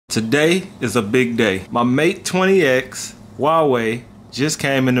Today is a big day. My Mate 20X Huawei just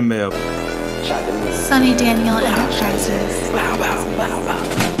came in the mail. Sonny Daniel advertisers. Bow, bow, bow, bow.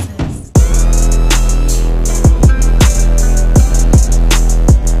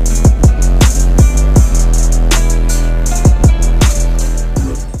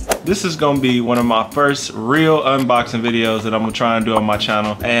 This is gonna be one of my first real unboxing videos that I'm gonna try and do on my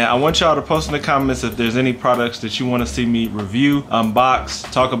channel. And I want y'all to post in the comments if there's any products that you wanna see me review, unbox,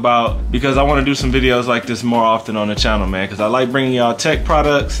 talk about, because I wanna do some videos like this more often on the channel, man, because I like bringing y'all tech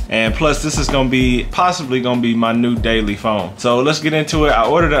products. And plus this is gonna be, possibly gonna be my new daily phone. So let's get into it. I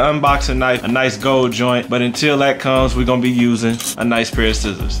ordered an unboxing knife, a nice gold joint, but until that comes, we're gonna be using a nice pair of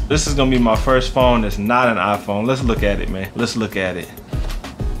scissors. This is gonna be my first phone that's not an iPhone. Let's look at it, man. Let's look at it.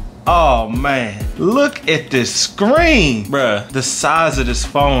 Oh man, look at this screen, bruh. The size of this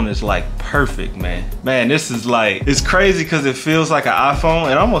phone is like perfect, man. Man, this is like, it's crazy because it feels like an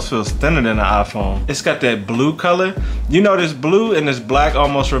iPhone. It almost feels thinner than an iPhone. It's got that blue color. You know, this blue and this black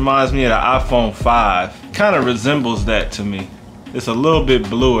almost reminds me of the iPhone 5. Kind of resembles that to me. It's a little bit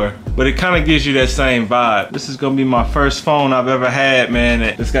bluer, but it kind of gives you that same vibe. This is gonna be my first phone I've ever had, man.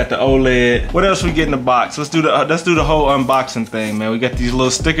 It's got the OLED. What else we get in the box? Let's do the whole unboxing thing, man. We got these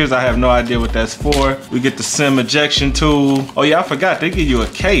little stickers. I have no idea what that's for. We get the SIM ejection tool. Oh yeah, I forgot. They give you a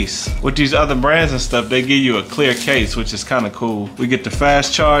case. With these other brands and stuff, they give you a clear case, which is kind of cool. We get the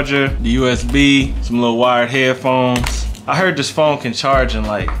fast charger, the USB, some little wired headphones. I heard this phone can charge in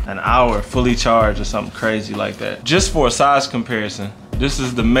like an hour, fully charged or something crazy like that. Just for a size comparison, this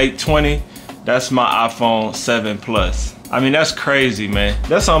is the Mate 20. That's my iPhone 7 Plus. I mean, that's crazy, man.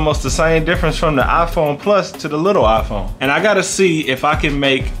 That's almost the same difference from the iPhone Plus to the little iPhone. And I gotta see if I can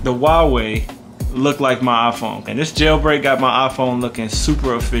make the Huawei look like my iPhone. And this jailbreak got my iPhone looking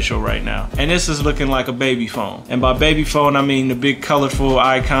super official right now. And this is looking like a baby phone. And by baby phone, I mean the big colorful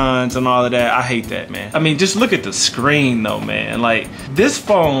icons and all of that. I hate that, man. I mean, just look at the screen though, man. Like, this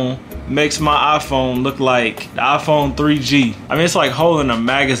phone makes my iPhone look like the iPhone 3G. I mean, it's like holding a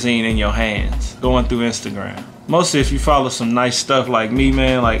magazine in your hands, going through Instagram. Mostly if you follow some nice stuff like me,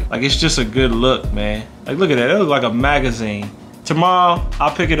 man, like it's just a good look, man. Like, look at that, it looks like a magazine. Tomorrow,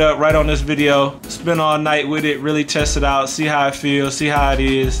 I'll pick it up right on this video, spend all night with it, really test it out, see how it feels, see how it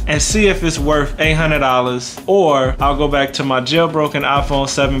is, and see if it's worth $800, or I'll go back to my jailbroken iPhone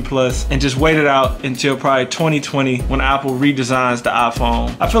 7 Plus and just wait it out until probably 2020 when Apple redesigns the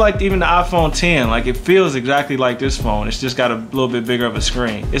iPhone. I feel like even the iPhone 10, like, it feels exactly like this phone. It's just got a little bit bigger of a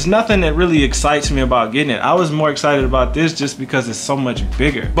screen. It's nothing that really excites me about getting it. I was more excited about this just because it's so much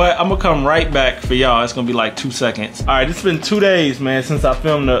bigger. But I'm gonna come right back for y'all. It's gonna be like 2 seconds. All right, it's been 2 days, man, since I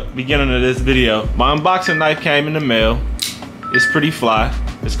filmed the beginning of this video. My unboxing knife came in the mail. It's pretty fly.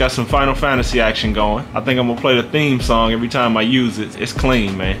 It's got some Final Fantasy action going. I think I'm gonna play the theme song every time I use it. It's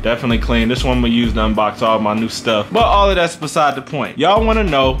clean, man. Definitely clean. This one I'm gonna use to unbox all my new stuff. But all of that's beside the point. Y'all wanna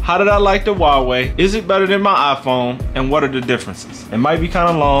know, how did I like the Huawei? Is it better than my iPhone? And what are the differences? It might be kind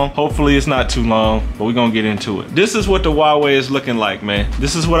of long. Hopefully it's not too long, but we're gonna get into it. This is what the Huawei is looking like, man.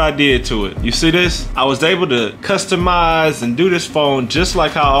 This is what I did to it. You see this? I was able to customize and do this phone just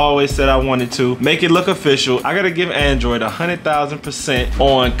like how I always said I wanted to. Make it look official. I gotta give Android 100,000%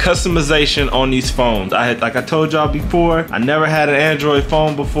 on customization on these phones. Like I told y'all before, I never had an Android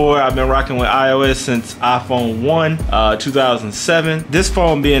phone before. I've been rocking with iOS since iPhone 1, 2007. This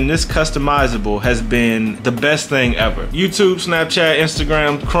phone being this customizable has been the best thing ever. YouTube, Snapchat,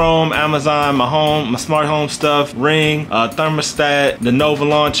 Instagram, Chrome, Amazon, my smart home stuff, Ring, thermostat, the Nova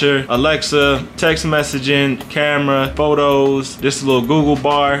launcher, Alexa, text messaging, camera, photos, this little Google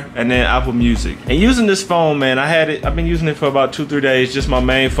bar, and then Apple Music. And using this phone, man, I've been using it for about 2-3 days, just my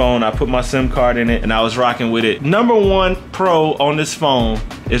main phone. I put my SIM card in it and I was rocking with it. Number one pro on this phone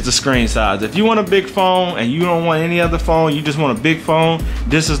is the screen size. If you want a big phone and you don't want any other phone, you just want a big phone,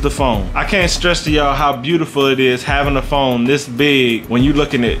 this is the phone. I can't stress to y'all how beautiful it is having a phone this big when you're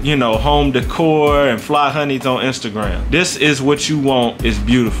looking at, you know, home decor and fly honeys on Instagram. This is what you want. It's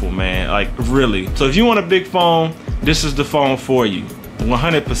beautiful, man, like really. So if you want a big phone, this is the phone for you.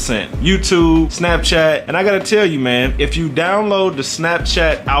 100%. YouTube, Snapchat, and I gotta tell you, man, if you download the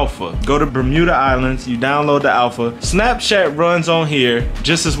Snapchat Alpha, go to Bermuda Islands, you download the Alpha, Snapchat runs on here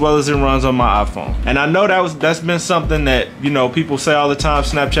just as well as it runs on my iPhone. And I know that's been something that, you know, people say all the time,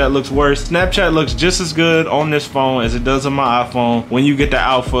 Snapchat looks worse. Snapchat looks just as good on this phone as it does on my iPhone when you get the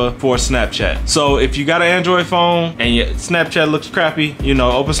Alpha for Snapchat. So if you got an Android phone and your Snapchat looks crappy, you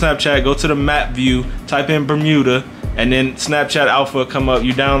know, open Snapchat, go to the map view, type in Bermuda, and then Snapchat Alpha will come up.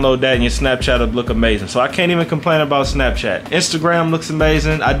 You download that and your Snapchat will look amazing. So I can't even complain about Snapchat. Instagram looks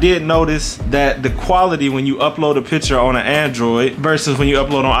amazing. I did notice that the quality when you upload a picture on an Android versus when you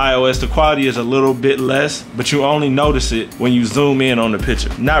upload on iOS, the quality is a little bit less, but you only notice it when you zoom in on the picture.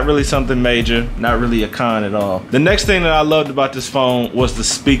 Not really something major, not really a con at all. The next thing that I loved about this phone was the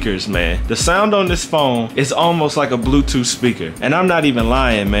speakers, man. The sound on this phone is almost like a Bluetooth speaker. And I'm not even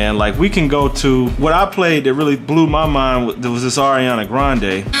lying, man. Like, we can go to, what I played that really blew my mind was this Ariana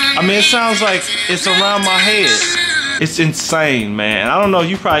Grande. I mean, it sounds like it's around my head. It's insane, man. I don't know,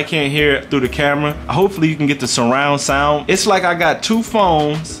 you probably can't hear it through the camera. Hopefully you can get the surround sound. It's like I got two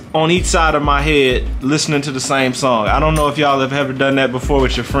phones on each side of my head listening to the same song. I don't know if y'all have ever done that before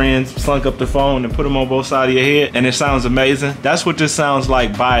with your friends, slunk up the phone and put them on both sides of your head, and it sounds amazing. That's what this sounds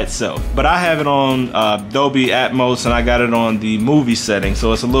like by itself. But I have it on Dolby Atmos, and I got it on the movie setting,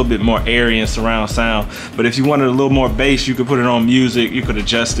 so it's a little bit more airy and surround sound. But if you wanted a little more bass, you could put it on music, you could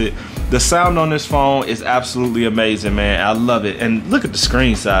adjust it. The sound on this phone is absolutely amazing, man. I love it. And look at the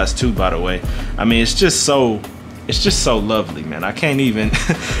screen size too, by the way. I mean, it's just so lovely, man. I can't even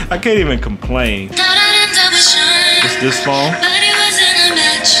I can't even complain. It's this phone.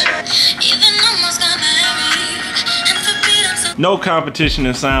 No competition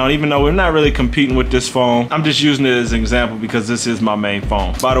in sound, even though we're not really competing with this phone. I'm just using it as an example because this is my main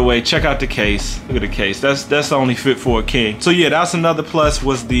phone. By the way, check out the case. Look at the case. That's only fit for a king. So yeah, that's another plus,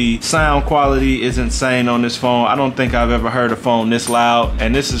 was the sound quality is insane on this phone. I don't think I've ever heard a phone this loud,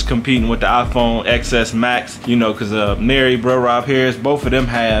 and this is competing with the iPhone XS Max, you know, because Mary, bro, Rob Harris, both of them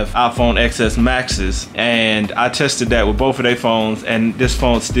have iPhone XS Maxes, and I tested that with both of their phones, and this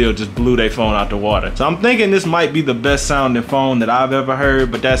phone still just blew their phone out the water. So I'm thinking this might be the best sounding phone that I've ever heard,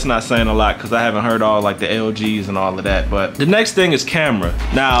 but that's not saying a lot because I haven't heard all like the LGs and all of that. But the next thing is camera.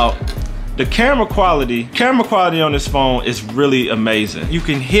 Now, the camera quality on this phone is really amazing. You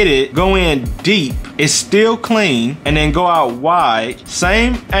can hit it, go in deep, it's still clean, and then go out wide,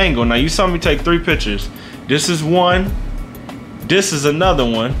 same angle. Now you saw me take 3 pictures. This is one, this is another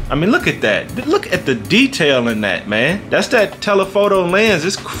one. I mean, look at that. Look at the detail in that, man. That's that telephoto lens.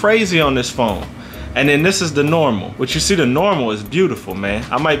 It's crazy on this phone. And then this is the normal. What you see, the normal is beautiful, man.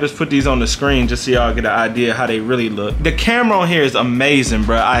 I might just put these on the screen just so y'all get an idea how they really look. The camera on here is amazing,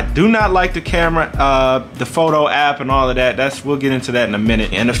 bro. I do not like the camera, the photo app and all of that. We'll get into that in a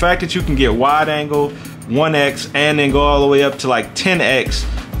minute. And the fact that you can get wide angle, 1x, and then go all the way up to like 10x,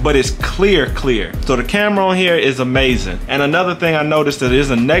 but it's clear. So the camera on here is amazing. And another thing I noticed that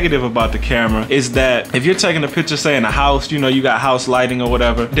is a negative about the camera is that if you're taking a picture, say in a house, you know, you got house lighting or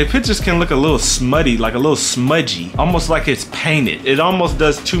whatever, the pictures can look a little smutty, like a little smudgy, almost like it's painted. It almost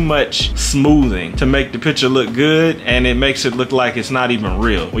does too much smoothing to make the picture look good, and it makes it look like it's not even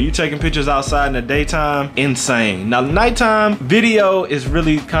real. When you're taking pictures outside in the daytime, insane. Now nighttime video is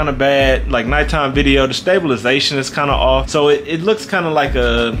really kind of bad. Like nighttime video, the stabilization is kind of off. So it looks kind of like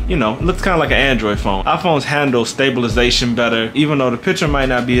a, you know, it looks kind of like an Android phone. iPhones handle stabilization better. Even though the picture might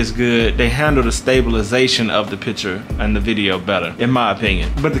not be as good, they handle the stabilization of the picture and the video better, in my opinion.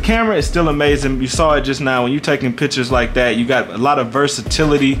 But the camera is still amazing. You saw it just now. When you're taking pictures like that, you got a lot of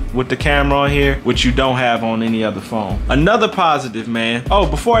versatility with the camera on here, which you don't have on any other phone. Another positive, man. Oh,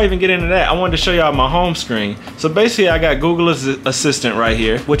 before I even get into that, I wanted to show y'all my home screen. So basically, I got Google Assistant right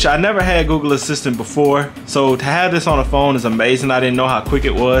here, which I never had Google Assistant before. So to have this on a phone is amazing. I didn't know how quick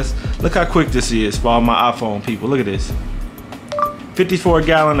it was. Look how quick this is for all my iPhone people. Look at this.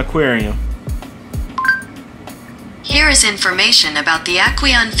 54-gallon aquarium. Here is information about the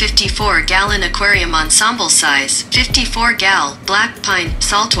Aqueon 54-gallon aquarium ensemble size, 54 gal, black pine,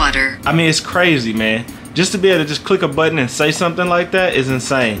 saltwater. I mean, it's crazy, man. Just to be able to just click a button and say something like that is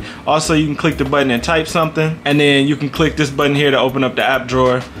insane. Also, you can click the button and type something, and then you can click this button here to open up the app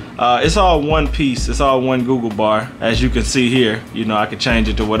drawer. It's all one piece. It's all one Google bar. As you can see here, you know, I could change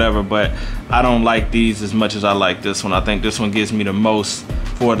it to whatever, but I don't like these as much as I like this one. I think this one gives me the most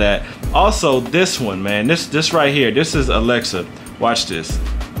for that. Also, this one, man, this right here, this is Alexa. Watch this.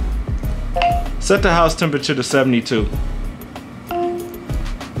 Set the house temperature to 72.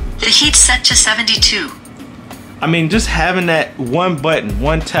 The heat's set to 72. I mean, just having that one button,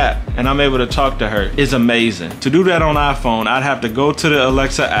 one tap, and I'm able to talk to her is amazing. To do that on iPhone, I'd have to go to the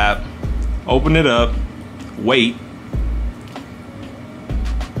Alexa app, open it up, wait,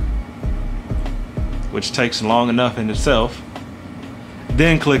 which takes long enough in itself,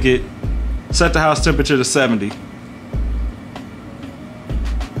 then click it, set the house temperature to 70.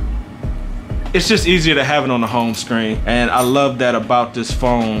 it's just easier to have it on the home screen. And I love that about this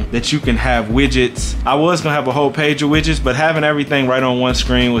phone, that you can have widgets. I was gonna have a whole page of widgets, but having everything right on one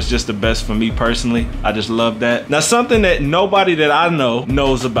screen was just the best for me personally. I just love that. Now, something that nobody that I know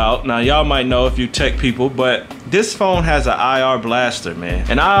knows about, now y'all might know if you tech people, but this phone has an IR blaster, man.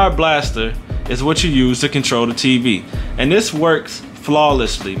 An IR blaster is what you use to control the TV. And this works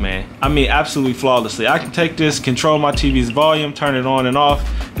flawlessly, man. I mean, absolutely flawlessly. I can take this, control my TV's volume, turn it on and off,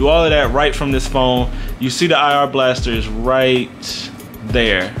 do all of that right from this phone. You see the IR blaster is right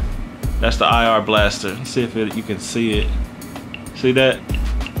there. That's the IR blaster. Let's see if you can see it. See that?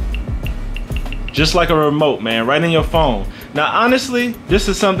 Just like a remote, man, right in your phone. Now, honestly, this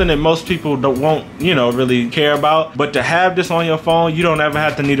is something that most people won't, you know, really care about. But to have this on your phone, you don't ever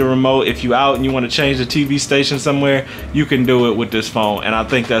have to need a remote. If you out and you want to change the TV station somewhere, you can do it with this phone. And I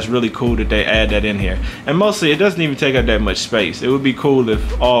think that's really cool that they add that in here. And mostly, it doesn't even take up that much space. It would be cool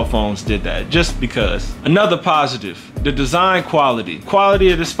if all phones did that, just because. Another positive, the design quality.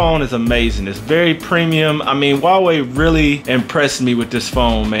 Quality of this phone is amazing. It's very premium. I mean, Huawei really impressed me with this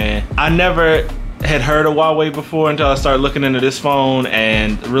phone, man. I never had heard of Huawei before until I started looking into this phone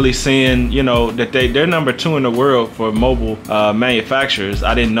and really seeing, you know, that they're number 2 in the world for mobile manufacturers.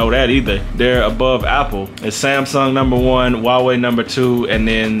 I didn't know that either. They're above Apple. It's Samsung number 1, Huawei number 2, and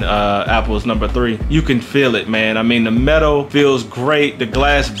then Apple's number 3. You can feel it, man. I mean, the metal feels great. The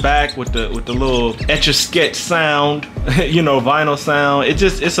glass back with the little Etch-a-Sketch sound, you know, vinyl sound.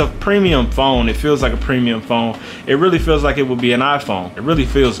 It's a premium phone. It feels like a premium phone. It really feels like it would be an iPhone. It really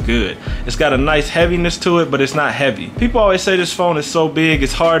feels good. It's got a nice heaviness to it, but it's not heavy. People always say this phone is so big,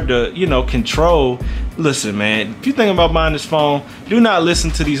 it's hard to, you know, control. Listen, man, if you think about buying this phone, do not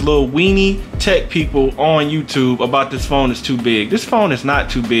listen to these little weenie tech people on YouTube about this phone is too big. This phone is not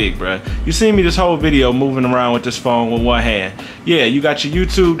too big, bruh. You see me this whole video moving around with this phone with one hand. Yeah, you got your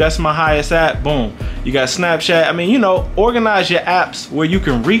YouTube, that's my highest app, boom. You got Snapchat. I mean, you know, organize your apps where you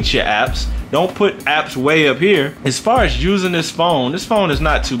can reach your apps. Don't put apps way up here. As far as using this phone is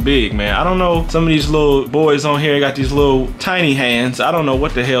not too big, man. I don't know, some of these little boys on here got these little tiny hands. I don't know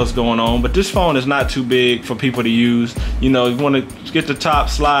what the hell's going on, but this phone is not too big for people to use. You know, you want to get the top,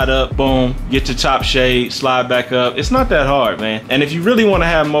 slide up, boom, get your top shade, slide back up. It's not that hard, man. And if you really want to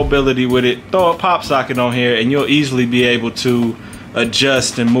have mobility with it, throw a pop socket on here and you'll easily be able to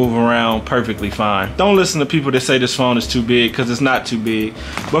adjust and move around perfectly fine. Don't listen to people that say this phone is too big, because it's not too big.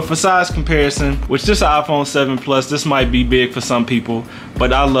 But for size comparison, which this iPhone 7 Plus, this might be big for some people,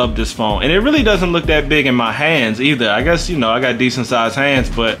 but I love this phone. And it really doesn't look that big in my hands either. I guess, you know, I got decent sized hands,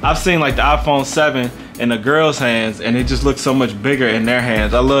 but I've seen like the iPhone 7 in a girl's hands and it just looks so much bigger in their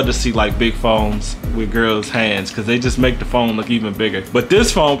hands. I love to see like big phones with girls' hands because they just make the phone look even bigger. But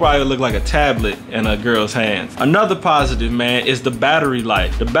this phone probably look like a tablet in a girl's hands. Another positive, man, is the battery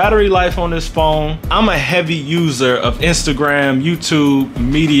life. The battery life on this phone, I'm a heavy user of Instagram, YouTube,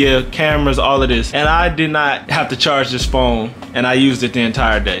 media, cameras, all of this. And I did not have to charge this phone and I used it the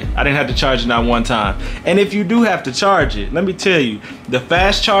entire day. I didn't have to charge it not one time. And if you do have to charge it, let me tell you, the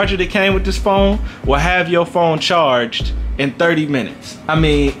fast charger that came with this phone will have your phone charged in 30 minutes. I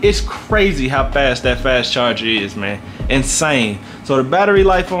mean, it's crazy how fast that fast charger is, man. Insane. So the battery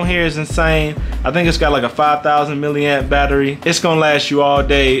life on here is insane. I think it's got like a 5,000 milliamp battery. It's gonna last you all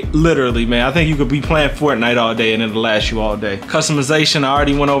day, literally, man. I think you could be playing Fortnite all day and it'll last you all day. Customization, I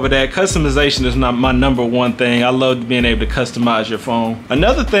already went over that. Customization is not my #1 thing. I love being able to customize your phone.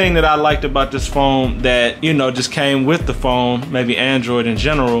 Another thing that I liked about this phone that, you know, just came with the phone, maybe Android in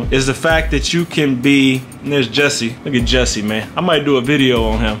general, is the fact that you can be, there's Jesse. Look at Jesse, man. I might do a video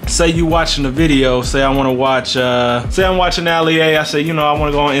on him. Say you watching a video, say I wanna watch, say I'm watching Ali A, I say, you know, I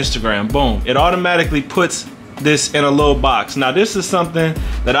wanna go on Instagram, boom. It automatically puts this in a little box. Now this is something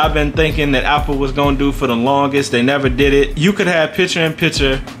that I've been thinking that Apple was gonna do for the longest. They never did it. You could have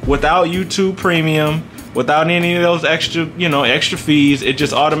picture-in-picture without YouTube Premium, without any of those extra, you know, extra fees. It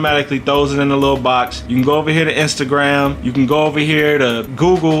just automatically throws it in a little box. You can go over here to Instagram. You can go over here to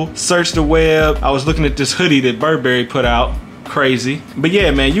Google, search the web. I was looking at this hoodie that Burberry put out. Crazy. But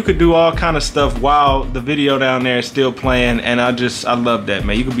yeah, man, you could do all kind of stuff while the video down there is still playing, and I love that,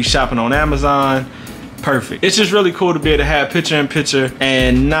 man. You could be shopping on Amazon. Perfect. It's just really cool to be able to have picture-in-picture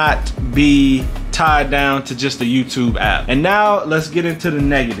and not be tied down to just the YouTube app. And now let's get into the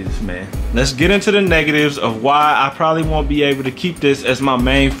negatives, man. Let's get into the negatives of why I probably won't be able to keep this as my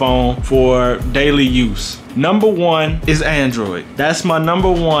main phone for daily use. #1 is Android. That's my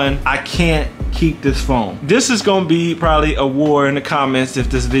 #1. I can't keep this phone. This is gonna be probably a war in the comments if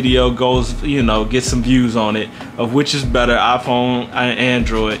this video goes, you know, get some views on it, of which is better, iPhone and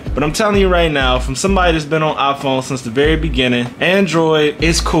Android. But I'm telling you right now, from somebody that's been on iPhone since the very beginning, Android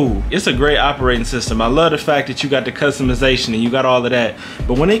is cool. It's a great operating system. I love the fact that you got the customization and you got all of that.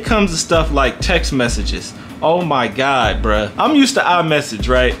 But when it comes to stuff like text messages, oh my God, bruh. I'm used to iMessage,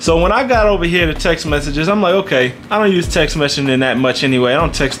 right? So when I got over here to text messages, I'm like, okay, I don't use text messaging that much anyway. I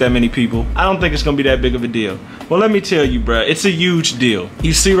don't text that many people. I don't think it's gonna be that big of a deal. Well, let me tell you, bruh, it's a huge deal.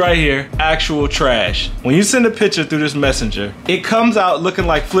 You see right here, actual trash. When you send a picture through this messenger, it comes out looking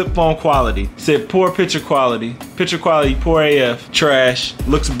like flip phone quality. It said poor picture quality, poor AF, trash,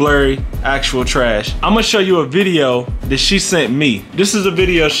 looks blurry, actual trash. I'm gonna show you a video that she sent me. This is a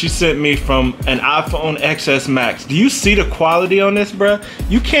video she sent me from an iPhone XS Max. Do you see the quality on this, bruh?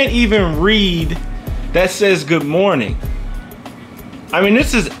 You can't even read that says good morning. I mean,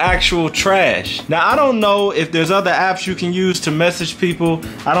 this is actual trash. Now, I don't know if there's other apps you can use to message people.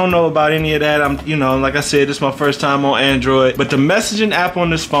 I don't know about any of that. I'm, you know, like I said, this is my first time on Android, but the messaging app on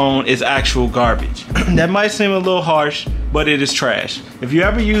this phone is actual garbage. That might seem a little harsh, but it is trash. If you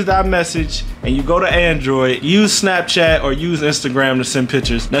ever use iMessage and you go to Android, use Snapchat or use Instagram to send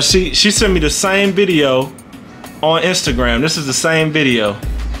pictures. Now, she sent me the same video on Instagram. This is the same video,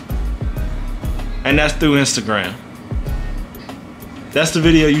 and that's through Instagram. That's the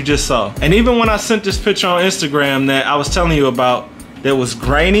video you just saw. And even when I sent this picture on Instagram that I was telling you about that was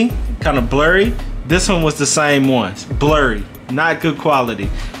grainy, kind of blurry, this one was the same one. Blurry, not good quality.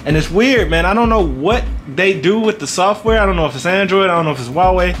 And it's weird, man. I don't know what they do with the software. I don't know if it's Android, I don't know if it's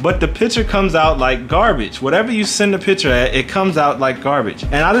Huawei, but the picture comes out like garbage. Whatever you send the picture at, it comes out like garbage.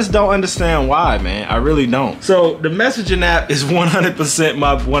 And I just don't understand why, man. I really don't. So the messaging app is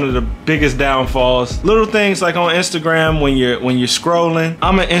 100% one of the biggest downfalls. Little things like on Instagram when you're scrolling.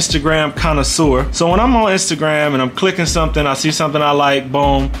 I'm an Instagram connoisseur. So when I'm on Instagram and I'm clicking something, I see something I like,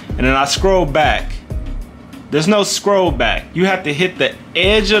 boom, and then I scroll back. There's no scroll back. You have to hit the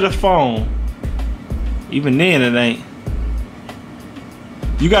edge of the phone. Even then it ain't.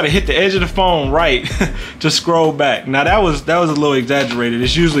 You gotta hit the edge of the phone right to scroll back. Now that was a little exaggerated.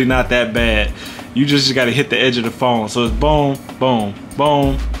 It's usually not that bad. You just gotta hit the edge of the phone. So it's boom, boom,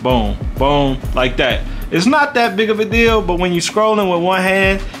 boom, boom, boom, like that. It's not that big of a deal, but when you're scrolling with one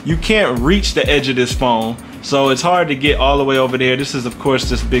hand, you can't reach the edge of this phone. So it's hard to get all the way over there. This is, of course,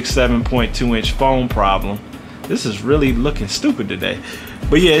 this big 7.2-inch phone problem. This is really looking stupid today.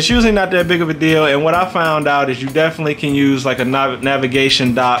 But yeah, it's usually not that big of a deal. And what I found out is you definitely can use like a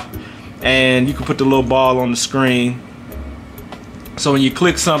navigation dock, and you can put the little ball on the screen. So when you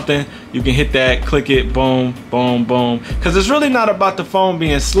click something, you can hit that, click it, boom, boom, boom. Because it's really not about the phone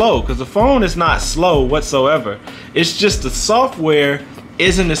being slow, because the phone is not slow whatsoever. It's just the software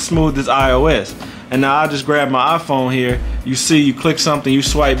isn't as smooth as iOS. And now I just grab my iPhone here. You see, you click something, you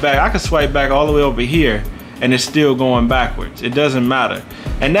swipe back. I can swipe back all the way over here, and it's still going backwards. It doesn't matter.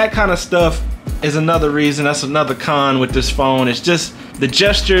 And that kind of stuff is another reason, that's another con with this phone. It's just the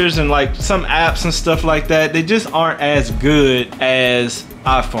gestures and like some apps and stuff like that, they just aren't as good as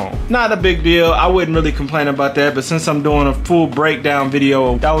iPhone. Not a big deal. I wouldn't really complain about that, but since I'm doing a full breakdown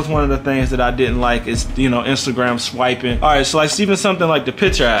video, that was one of the things that I didn't like is, you know, Instagram swiping. All right, so like even something like the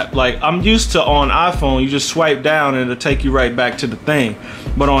picture app, like I'm used to on iPhone, you just swipe down and it'll take you right back to the thing.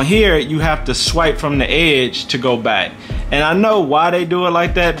 But on here, you have to swipe from the edge to go back. And I know why they do it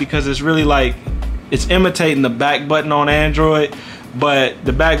like that, because it's really like, it's imitating the back button on Android. But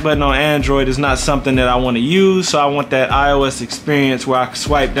the back button on Android is not something that I want to use, so I want that iOS experience where I can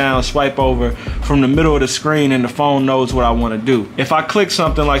swipe down, swipe over from the middle of the screen, and the phone knows what I want to do. If I click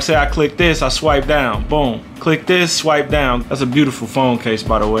something, like say I click this, I swipe down, boom. Click this, swipe down. That's a beautiful phone case,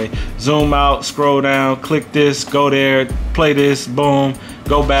 by the way. Zoom out, scroll down, click this, go there, play this, boom,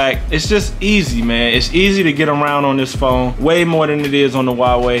 go back. It's just easy, man. It's easy to get around on this phone, way more than it is on the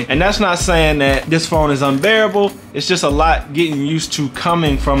Huawei. And that's not saying that this phone is unbearable. It's just a lot getting used to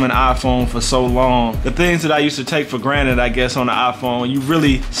coming from an iPhone for so long. The things that I used to take for granted, I guess, on the iPhone, you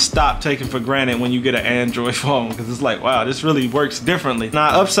really stop taking for granted when you get an Android phone, because it's like, wow, this really works differently.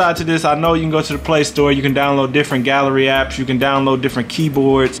 Now, upside to this, I know you can go to the Play Store, you can download different gallery apps, you can download different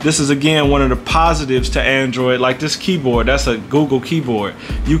keyboards. This is, again, one of the positives to Android, like this keyboard, that's a Google keyboard.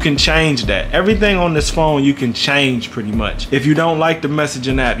 You can change that. Everything on this phone, you can change pretty much. If you don't like the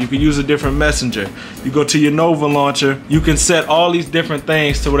messaging app, you can use a different messenger. You go to your Nova launcher, you can set all these different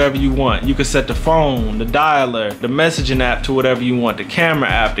things to whatever you want. You can set the phone, the dialer, the messaging app to whatever you want, the camera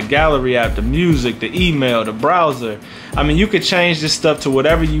app, the gallery app, the music, the email, the browser. I mean, you could change this stuff to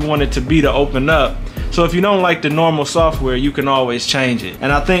whatever you want it to be to open up. So if you don't like the normal software, you can always change it.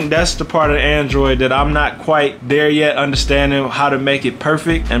 And I think that's the part of Android that I'm not quite there yet, understanding how to make it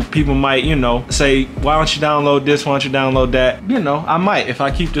perfect. And people might, you know, say, why don't you download this, why don't you download that? You know, I might if I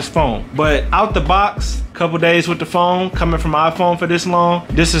keep this phone. But out the box, couple days with the phone, coming from iPhone for this long,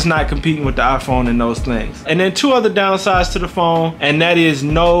 this is not competing with the iPhone in those things. And then two other downsides to the phone, and that is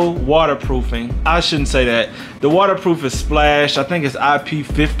no waterproofing. I shouldn't say that. The waterproof is Splash. I think it's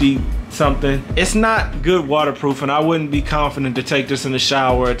IP50 something. It's not good waterproof, and I wouldn't be confident to take this in the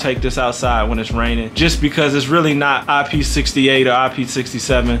shower or take this outside when it's raining, just because it's really not IP68 or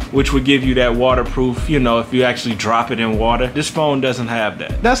IP67, which would give you that waterproof, you know, if you actually drop it in water. This phone doesn't have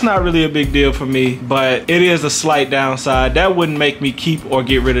that. That's not really a big deal for me, but it is a slight downside. That wouldn't make me keep or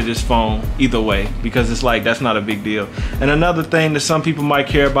get rid of this phone either way, because it's like, that's not a big deal. And another thing that some people might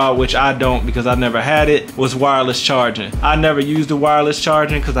care about, which I don't because I never had it, was wireless charging. I never used the wireless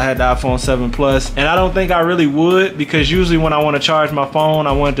charging because I had the iPhone 7 Plus, and I don't think I really would, because usually when I want to charge my phone,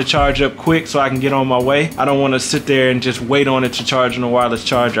 I want it to charge up quick so I can get on my way. I don't want to sit there and just wait on it to charge on a wireless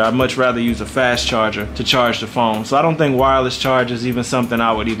charger. I'd much rather use a fast charger to charge the phone. So I don't think wireless charge is even something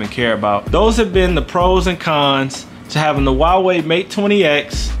I would even care about. Those have been the pros and cons to having the Huawei Mate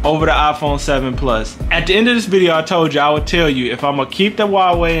 20X over the iPhone 7 Plus. At the end of this video, I told you I would tell you if I'm gonna keep the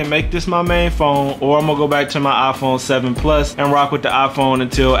Huawei and make this my main phone, or I'm gonna go back to my iPhone 7 Plus and rock with the iPhone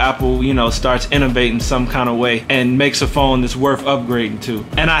until Apple, you know, starts innovating some kind of way and makes a phone that's worth upgrading to.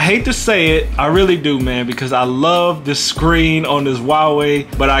 And I hate to say it, I really do, man, because I love the screen on this Huawei,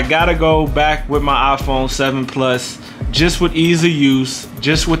 but I gotta go back with my iPhone 7 Plus, just with ease of use,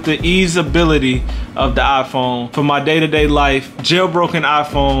 just with the easeability of the iPhone for my day-to-day life. Jailbroken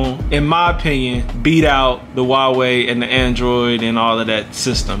iPhone, in my opinion, beat out the Huawei and the Android and all of that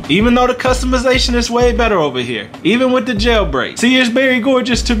system. Even though the customization is way better over here, even with the jailbreak. See, it's very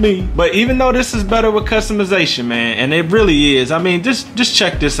gorgeous to me, but even though this is better with customization, man, and it really is. I mean, just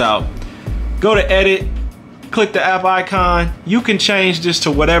check this out. Go to edit, click the app icon. You can change this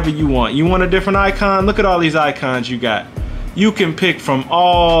to whatever you want. You want a different icon? Look at all these icons you got. You can pick from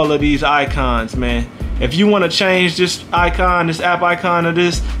all of these icons, man. If you want to change this icon, this app icon of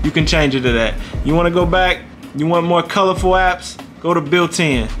this, you can change it to that. You want to go back, you want more colorful apps, go to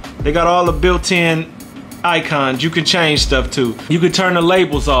built-in. They got all the built-in icons you can change stuff to. You can turn the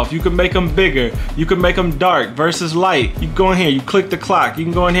labels off. You can make them bigger. You can make them dark versus light. You can go in here, you click the clock. You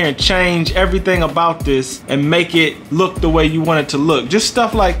can go in here and change everything about this and make it look the way you want it to look. Just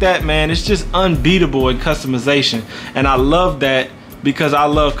stuff like that, man. It's just unbeatable in customization. And I love that because I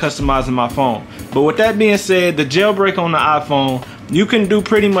love customizing my phone. But with that being said, the jailbreak on the iPhone, you can do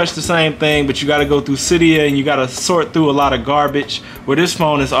pretty much the same thing, but you gotta go through Cydia and you gotta sort through a lot of garbage, where this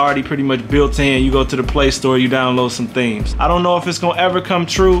phone is already pretty much built in. You go to the Play Store, you download some themes. I don't know if it's gonna ever come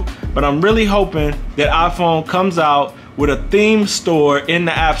true, but I'm really hoping that iPhone comes out with a theme store in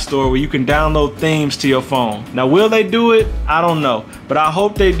the App Store where you can download themes to your phone. Now, will they do it? I don't know, but I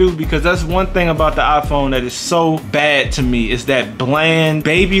hope they do, because that's one thing about the iPhone that is so bad to me, is that bland,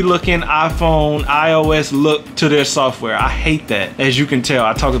 baby looking iPhone, iOS look to their software. I hate that. As you can tell,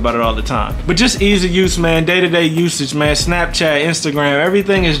 I talk about it all the time. But just ease of use, man, day-to-day usage, man, Snapchat, Instagram,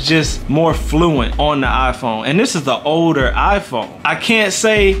 everything is just more fluent on the iPhone. And this is the older iPhone. I can't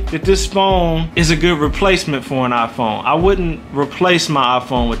say that this phone is a good replacement for an iPhone. I wouldn't replace my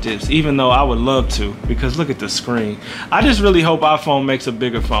iPhone with this, even though I would love to, because look at the screen. I just really hope iPhone makes a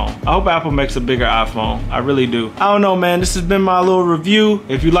bigger phone. I hope Apple makes a bigger iPhone. I really do. I don't know, man. This has been my little review.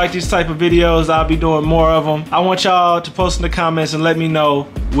 If you like these type of videos, I'll be doing more of them. I want y'all to post in the comments and let me know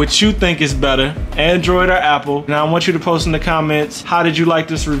what you think is better, Android or Apple. And I want you to post in the comments, how did you like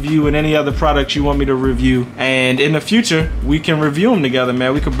this review and any other products you want me to review. And in the future, we can review them together,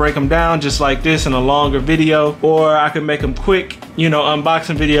 man. We could break them down just like this in a longer video, or I could make them quick, you know,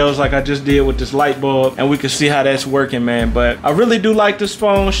 unboxing videos like I just did with this light bulb, and we can see how that's working, man. But I really do like this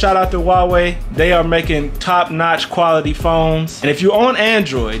phone. Shout out to Huawei. They are making top-notch quality phones. And if you own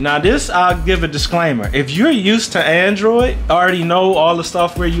Android, now this, I'll give a disclaimer. If you're used to Android, already know all the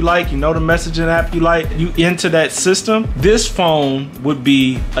software you like, you know the messaging app you like, you into that system, this phone would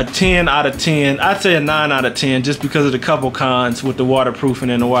be a 10 out of 10. I'd say a 9 out of 10 just because of the couple cons with the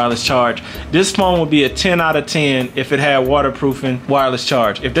waterproofing and the wireless charge. This phone would be a 10 out of 10 if it had waterproofing, wireless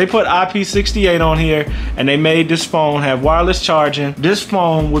charge. If they put IP68 on here and they made this phone have wireless charging, this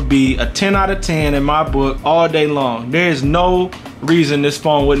phone would be a 10 out of 10 in my book all day long. There is no reason this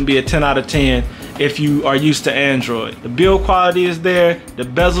phone wouldn't be a 10 out of 10 if you are used to Android. The build quality is there. The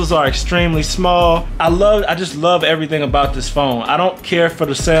bezels are extremely small. I just love everything about this phone. I don't care for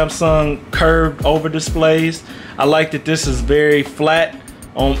the Samsung curved over displays. I like that this is very flat.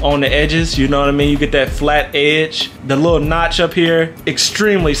 on the edges, you know what I mean? You get that flat edge. The little notch up here,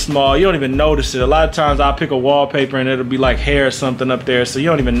 extremely small. You don't even notice it. A lot of times I'll pick a wallpaper and it'll be like hair or something up there, so you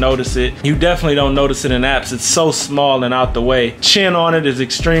don't even notice it. You definitely don't notice it in apps. It's so small and out the way. Chin on it is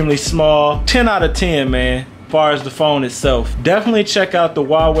extremely small. 10 out of 10, man. Far as the phone itself. Definitely check out the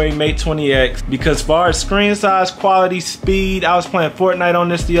Huawei Mate 20X because as far as screen size, quality, speed, I was playing Fortnite on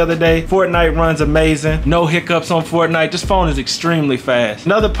this the other day. Fortnite runs amazing. No hiccups on Fortnite. This phone is extremely fast.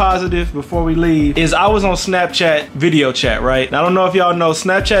 Another positive before we leave is I was on Snapchat video chat, right? And I don't know if y'all know,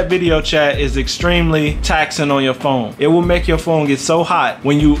 Snapchat video chat is extremely taxing on your phone. It will make your phone get so hot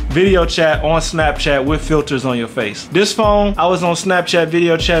when you video chat on Snapchat with filters on your face. This phone, I was on Snapchat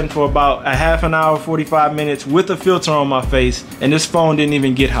video chatting for about a half an hour, 45 minutes with a filter on my face, and this phone didn't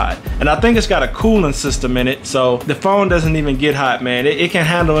even get hot. And I think it's got a cooling system in it, so the phone doesn't even get hot, man. It can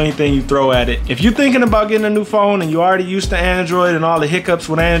handle anything you throw at it. If you're thinking about getting a new phone and you already used to Android and all the hiccups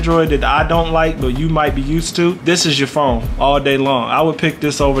with Android that I don't like, but you might be used to, this is your phone all day long. I would pick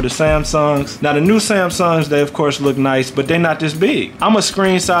this over the Samsungs. Now the new Samsungs, they of course look nice, but they're not this big. I'm a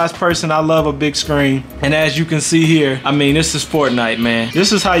screen size person. I love a big screen. And as you can see here, I mean, this is Fortnite, man.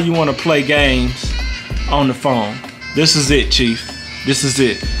 This is how you want to play games on the phone. This is it, Chief. This is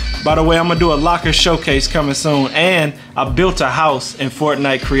it. By the way, I'm gonna do a locker showcase coming soon, and I built a house in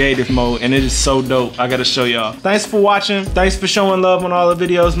Fortnite creative mode, and it is so dope. I gotta show y'all. Thanks for watching. Thanks for showing love on all the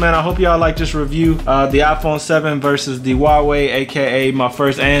videos, man. I hope y'all like this review. The iPhone 7 versus the Huawei, aka my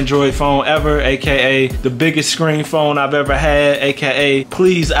first Android phone ever, aka the biggest screen phone I've ever had, aka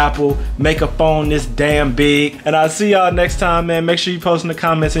please Apple, make a phone this damn big. And I'll see y'all next time, man. Make sure you post in the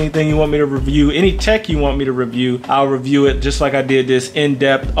comments anything you want me to review, any tech you want me to review. I'll review it just like I did this, in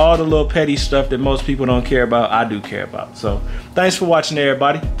depth. All the little petty stuff that most people don't care about, I do care about. So thanks for watching,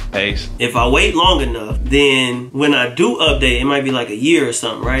 everybody. Peace. If I wait long enough, then when I do update, it might be like a year or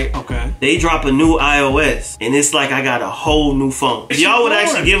something, right? Okay. They drop a new iOS, and it's like I got a whole new phone. If y'all would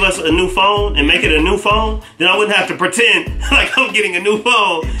actually give us a new phone and make it a new phone, then I wouldn't have to pretend like I'm getting a new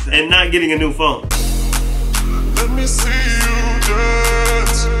phone and not getting a new phone. Let me see you